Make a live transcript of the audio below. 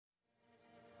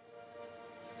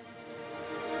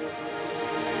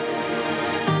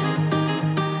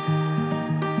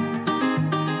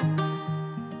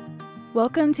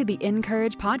Welcome to the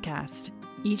Encourage podcast.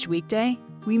 Each weekday,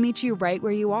 we meet you right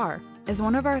where you are as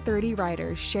one of our 30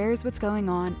 writers shares what's going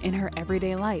on in her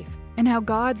everyday life and how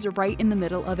God's right in the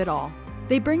middle of it all.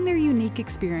 They bring their unique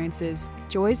experiences,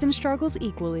 joys and struggles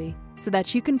equally, so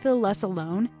that you can feel less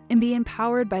alone and be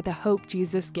empowered by the hope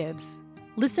Jesus gives.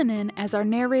 Listen in as our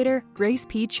narrator, Grace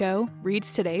P. Cho,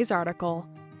 reads today's article.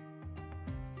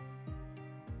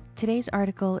 Today's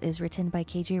article is written by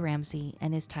KJ Ramsey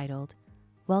and is titled,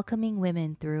 Welcoming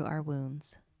Women Through Our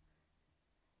Wounds.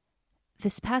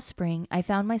 This past spring, I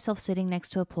found myself sitting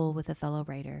next to a pool with a fellow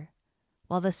writer.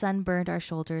 While the sun burned our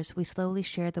shoulders, we slowly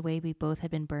shared the way we both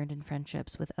had been burned in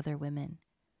friendships with other women.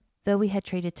 Though we had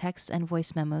traded texts and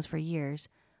voice memos for years,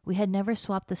 we had never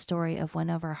swapped the story of one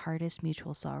of our hardest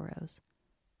mutual sorrows.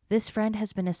 This friend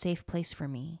has been a safe place for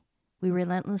me. We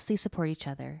relentlessly support each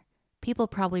other. People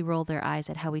probably roll their eyes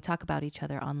at how we talk about each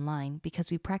other online because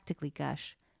we practically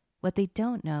gush. What they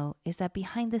don't know is that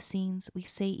behind the scenes, we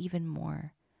say even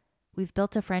more. We've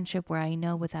built a friendship where I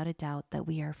know without a doubt that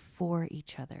we are for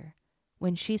each other.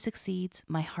 When she succeeds,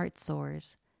 my heart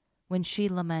soars. When she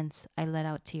laments, I let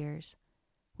out tears.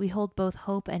 We hold both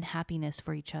hope and happiness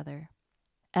for each other.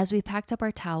 As we packed up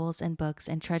our towels and books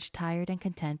and trudged tired and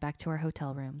content back to our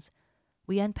hotel rooms,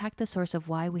 we unpacked the source of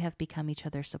why we have become each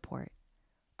other's support.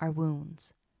 Our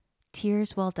wounds.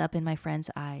 Tears welled up in my friend's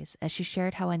eyes as she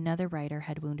shared how another writer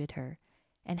had wounded her,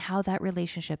 and how that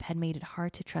relationship had made it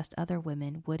hard to trust other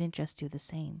women wouldn't just do the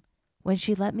same. When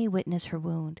she let me witness her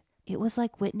wound, it was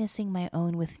like witnessing my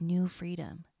own with new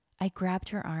freedom. I grabbed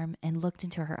her arm and looked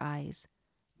into her eyes.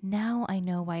 Now I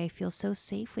know why I feel so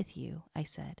safe with you, I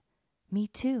said. Me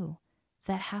too.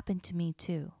 That happened to me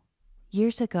too.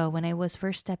 Years ago, when I was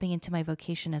first stepping into my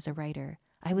vocation as a writer,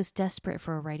 I was desperate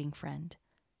for a writing friend.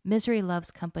 Misery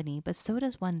loves company, but so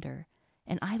does wonder,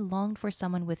 and I longed for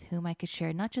someone with whom I could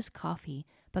share not just coffee,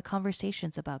 but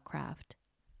conversations about craft.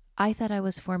 I thought I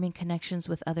was forming connections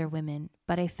with other women,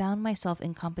 but I found myself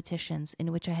in competitions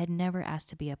in which I had never asked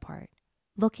to be a part.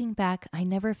 Looking back, I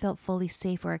never felt fully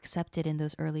safe or accepted in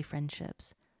those early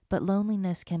friendships, but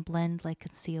loneliness can blend like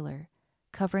concealer,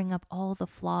 covering up all the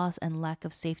flaws and lack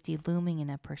of safety looming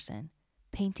in a person,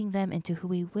 painting them into who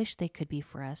we wish they could be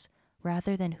for us,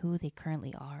 rather than who they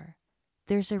currently are.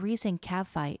 There's a reason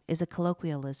catfight is a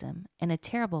colloquialism, and a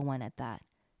terrible one at that.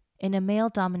 In a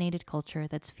male-dominated culture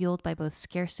that's fueled by both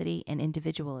scarcity and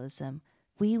individualism,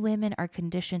 we women are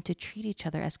conditioned to treat each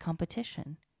other as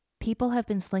competition. People have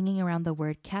been slinging around the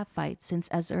word catfight since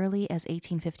as early as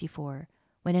 1854,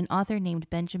 when an author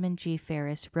named Benjamin G.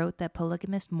 Ferris wrote that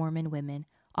polygamous Mormon women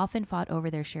often fought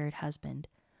over their shared husband,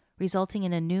 resulting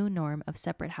in a new norm of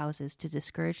separate houses to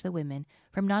discourage the women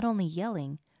from not only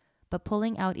yelling, but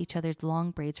pulling out each other's long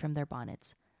braids from their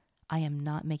bonnets. I am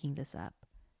not making this up.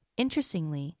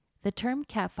 Interestingly, the term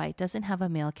catfight doesn't have a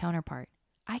male counterpart.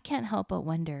 I can't help but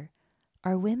wonder,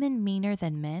 are women meaner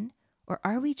than men, or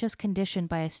are we just conditioned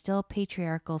by a still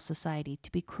patriarchal society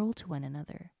to be cruel to one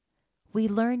another? We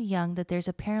learn young that there's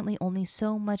apparently only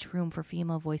so much room for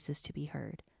female voices to be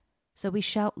heard. So we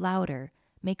shout louder,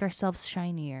 make ourselves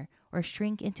shinier, or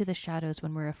shrink into the shadows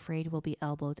when we're afraid we'll be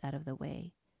elbowed out of the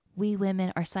way. We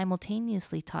women are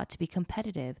simultaneously taught to be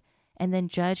competitive and then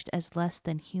judged as less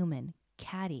than human,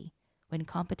 catty, when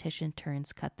competition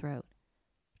turns cutthroat.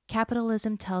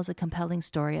 Capitalism tells a compelling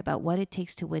story about what it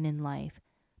takes to win in life,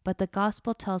 but the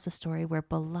gospel tells a story where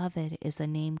beloved is the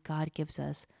name God gives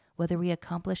us, whether we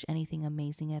accomplish anything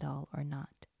amazing at all or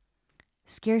not.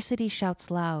 Scarcity shouts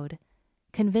loud,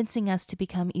 convincing us to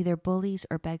become either bullies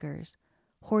or beggars,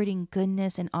 hoarding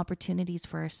goodness and opportunities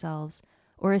for ourselves,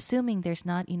 or assuming there's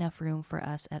not enough room for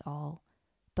us at all.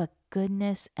 But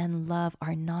goodness and love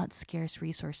are not scarce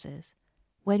resources.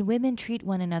 When women treat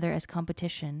one another as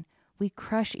competition, we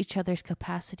crush each other's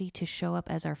capacity to show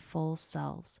up as our full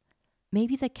selves.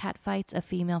 Maybe the catfights of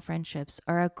female friendships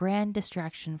are a grand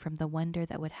distraction from the wonder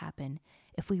that would happen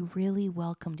if we really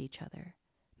welcomed each other.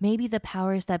 Maybe the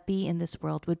powers that be in this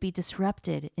world would be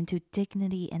disrupted into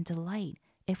dignity and delight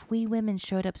if we women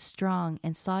showed up strong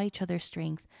and saw each other's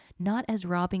strength not as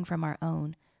robbing from our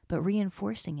own, but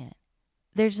reinforcing it.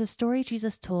 There's a story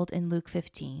Jesus told in Luke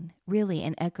 15, really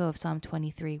an echo of Psalm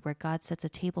 23, where God sets a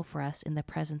table for us in the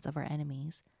presence of our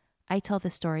enemies. I tell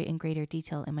this story in greater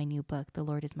detail in my new book, The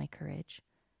Lord is My Courage.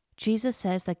 Jesus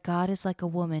says that God is like a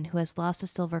woman who has lost a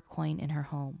silver coin in her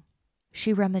home.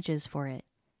 She rummages for it.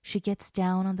 She gets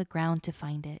down on the ground to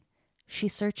find it. She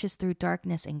searches through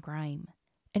darkness and grime.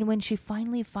 And when she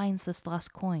finally finds this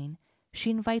lost coin, she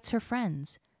invites her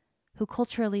friends, who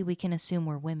culturally we can assume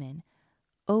were women,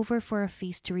 over for a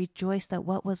feast to rejoice that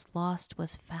what was lost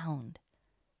was found.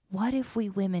 What if we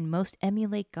women most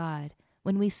emulate God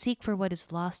when we seek for what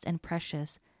is lost and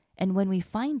precious, and when we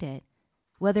find it,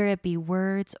 whether it be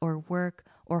words or work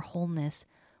or wholeness,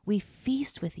 we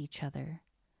feast with each other.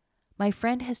 My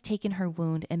friend has taken her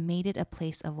wound and made it a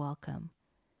place of welcome.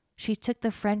 She took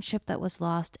the friendship that was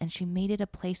lost and she made it a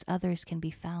place others can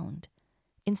be found.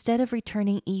 Instead of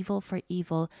returning evil for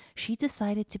evil, she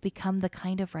decided to become the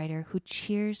kind of writer who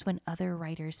cheers when other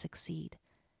writers succeed.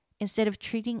 Instead of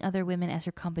treating other women as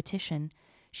her competition,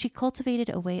 she cultivated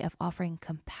a way of offering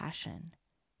compassion.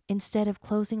 Instead of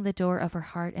closing the door of her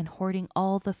heart and hoarding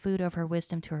all the food of her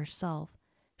wisdom to herself,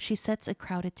 she sets a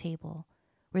crowded table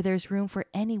where there's room for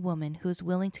any woman who is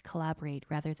willing to collaborate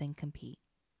rather than compete.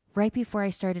 Right before I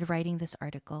started writing this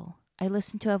article, I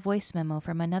listened to a voice memo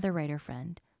from another writer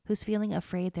friend who's feeling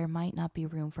afraid there might not be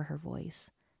room for her voice.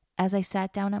 As I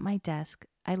sat down at my desk,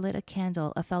 I lit a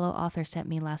candle a fellow author sent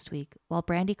me last week while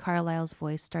Brandi Carlile's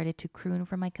voice started to croon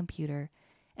from my computer,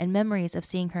 and memories of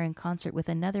seeing her in concert with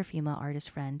another female artist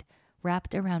friend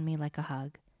wrapped around me like a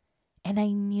hug. And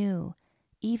I knew,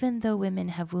 even though women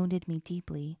have wounded me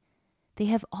deeply, they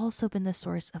have also been the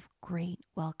source of great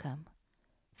welcome.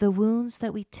 The wounds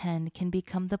that we tend can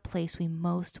become the place we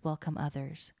most welcome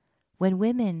others. When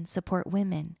women support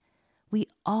women, we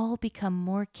all become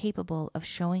more capable of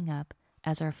showing up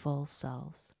as our full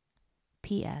selves.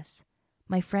 P.S.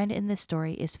 My friend in this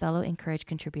story is fellow Encourage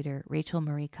contributor Rachel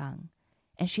Marie Kang,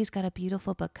 and she's got a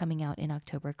beautiful book coming out in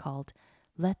October called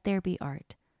Let There Be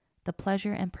Art, The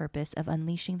Pleasure and Purpose of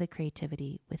Unleashing the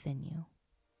Creativity Within You.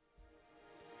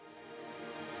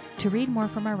 To read more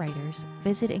from our writers,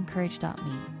 visit encourage.me.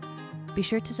 Be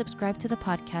sure to subscribe to the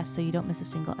podcast so you don't miss a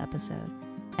single episode.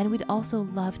 And we'd also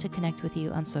love to connect with you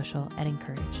on social at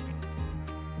Encourage.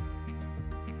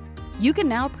 You can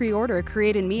now pre-order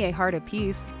Create in Me a Heart of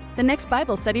Peace, the next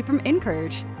Bible study from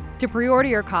Encourage. To pre-order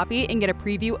your copy and get a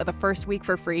preview of the first week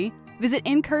for free, visit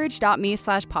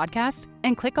encourage.me/podcast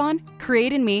and click on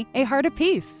Create in Me a Heart of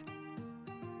Peace.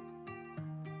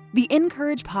 The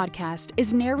Encourage podcast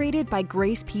is narrated by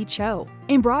Grace P. Cho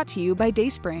and brought to you by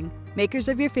Dayspring, makers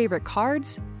of your favorite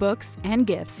cards, books, and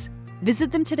gifts.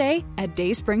 Visit them today at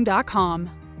dayspring.com.